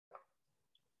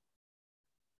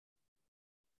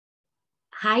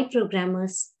Hi,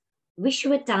 programmers. Wish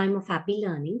you a time of happy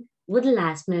learning with the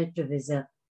last minute revisor.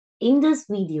 In this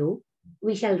video,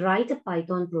 we shall write a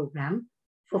Python program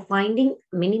for finding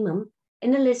minimum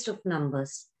in a list of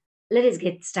numbers. Let us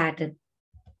get started.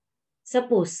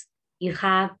 Suppose you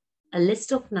have a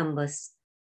list of numbers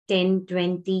 10,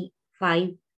 20, 5,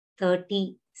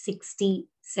 30, 60,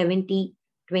 70,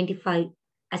 25,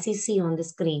 as you see on the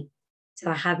screen.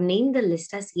 So I have named the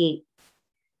list as A.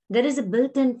 There is a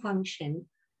built-in function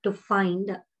to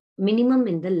find minimum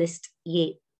in the list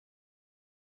A.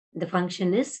 The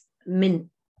function is min.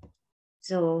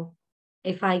 So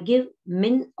if I give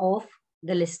min of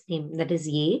the list name, that is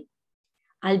A,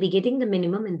 I'll be getting the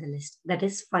minimum in the list, that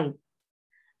is 5.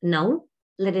 Now,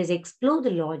 let us explore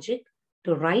the logic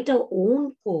to write our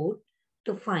own code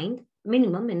to find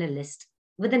minimum in a list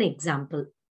with an example.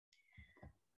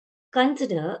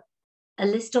 Consider a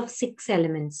list of 6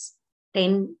 elements,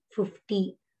 10,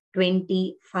 50,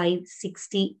 20, 5,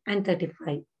 60, and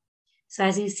 35. So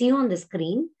as you see on the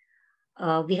screen,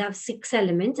 we have 6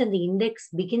 elements and the index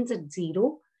begins at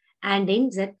 0 and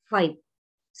ends at 5.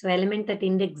 So element at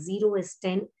index 0 is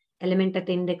 10, element at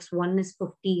index 1 is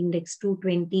 50, index 2,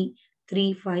 20,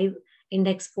 3, 5,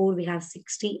 index 4 we have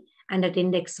 60, and at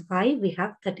index 5 we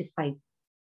have 35.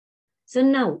 So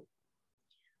now,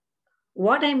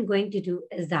 what I'm going to do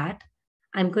is that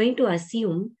I'm going to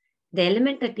assume the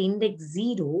element at index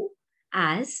 0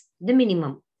 as the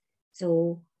minimum.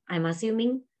 So I'm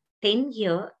assuming 10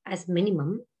 here as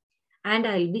minimum, and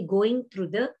I'll be going through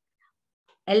the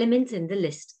elements in the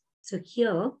list. So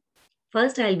here,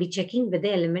 first I'll be checking with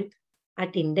the element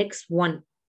at index 1.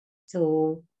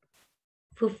 So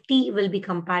 50 will be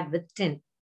compared with 10.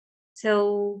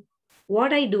 So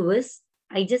what I do is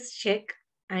I just check,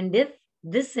 and if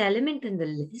this element in the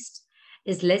list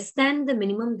is less than the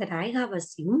minimum that I have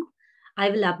assumed, I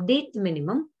will update the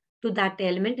minimum to that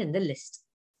element in the list.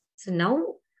 So now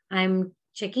I'm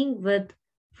checking with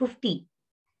 50.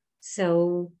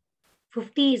 So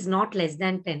 50 is not less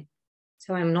than 10.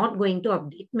 So I'm not going to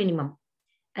update minimum.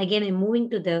 Again, I'm moving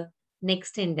to the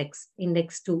next index,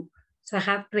 index 2. So I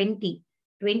have 20.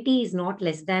 20 is not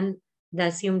less than the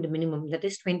assumed minimum. That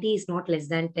is 20 is not less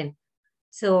than 10.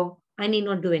 So I need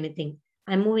not do anything.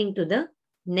 I'm moving to the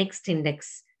next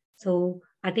index. So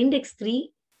at index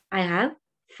 3, I have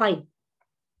 5.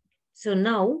 So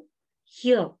now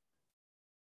here,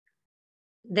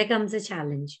 there comes a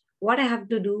challenge. What I have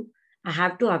to do? I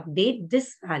have to update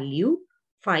this value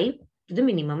 5 to the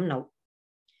minimum now.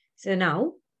 So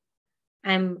now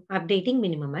I'm updating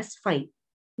minimum as 5.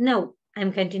 Now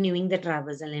I'm continuing the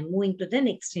traversal. I'm moving to the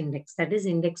next index, that is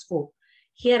index 4.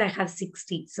 Here I have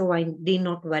 60, so I need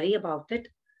not worry about it.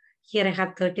 Here I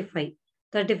have 35.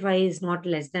 35 is not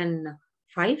less than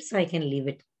 5, so I can leave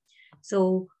it.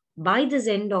 So by this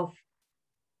end of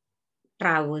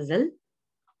traversal,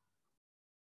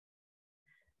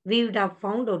 we would have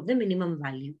found out the minimum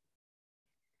value.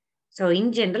 So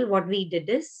in general, what we did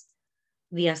is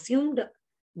we assumed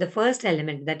the first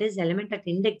element, that is element at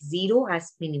index 0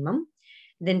 as minimum.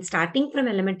 Then starting from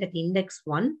element at index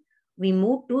 1, we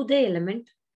move to the element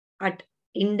at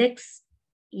index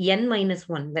n minus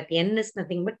 1. That n is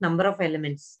nothing but number of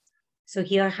elements. So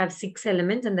here I have 6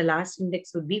 elements and the last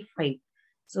index would be 5.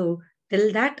 So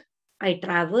till that I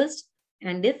traversed,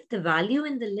 and if the value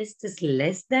in the list is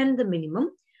less than the minimum,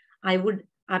 I would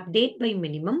update by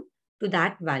minimum to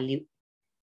that value.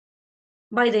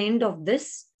 By the end of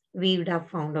this, we would have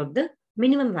found out the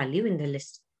minimum value in the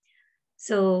list.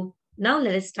 So now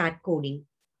let us start coding.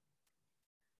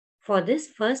 For this,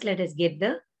 first let us get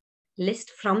the list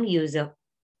from user.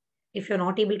 If you're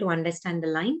not able to understand the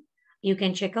line, you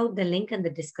can check out the link in the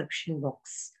description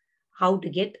box. How to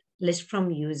get list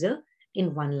from user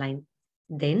in one line.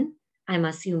 Then I'm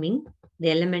assuming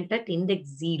the element at index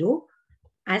 0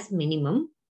 as minimum.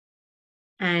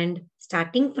 And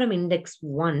starting from index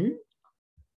 1,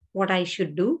 what I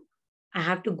should do, I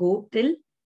have to go till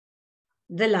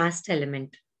the last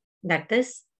element. That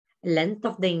is length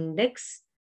of the index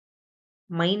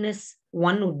minus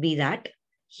 1 would be that.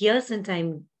 Here, since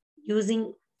I'm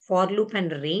using for loop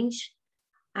and range,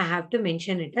 I have to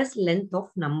mention it as length of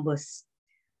numbers.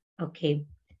 Okay,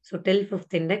 so till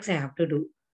 5th index I have to do.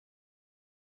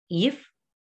 If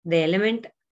the element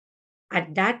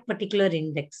at that particular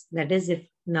index, that is if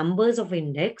numbers of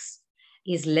index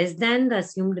is less than the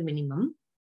assumed minimum,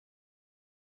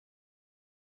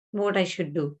 what I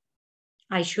should do?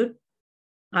 I should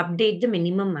update the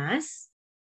minimum as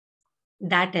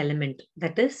that element,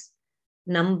 that is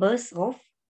numbers of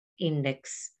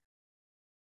index.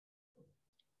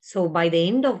 So by the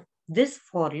end of this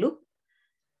for loop,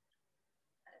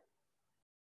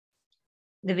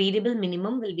 The variable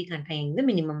minimum will be containing the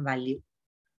minimum value.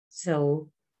 So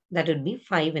that would be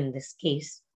 5 in this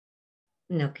case.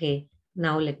 Okay,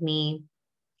 now let me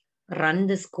run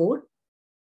this code.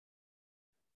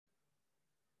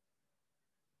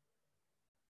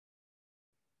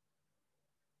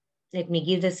 Let me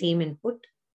give the same input.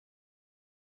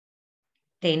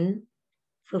 10,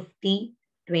 50,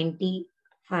 20,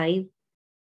 5,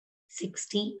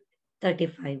 60,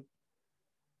 35.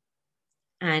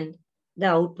 And the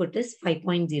output is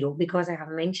 5.0 because I have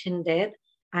mentioned there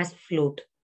as float.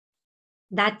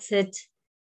 That's it.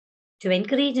 To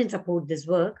encourage and support this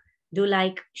work, do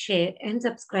like, share, and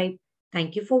subscribe.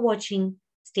 Thank you for watching.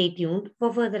 Stay tuned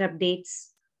for further updates.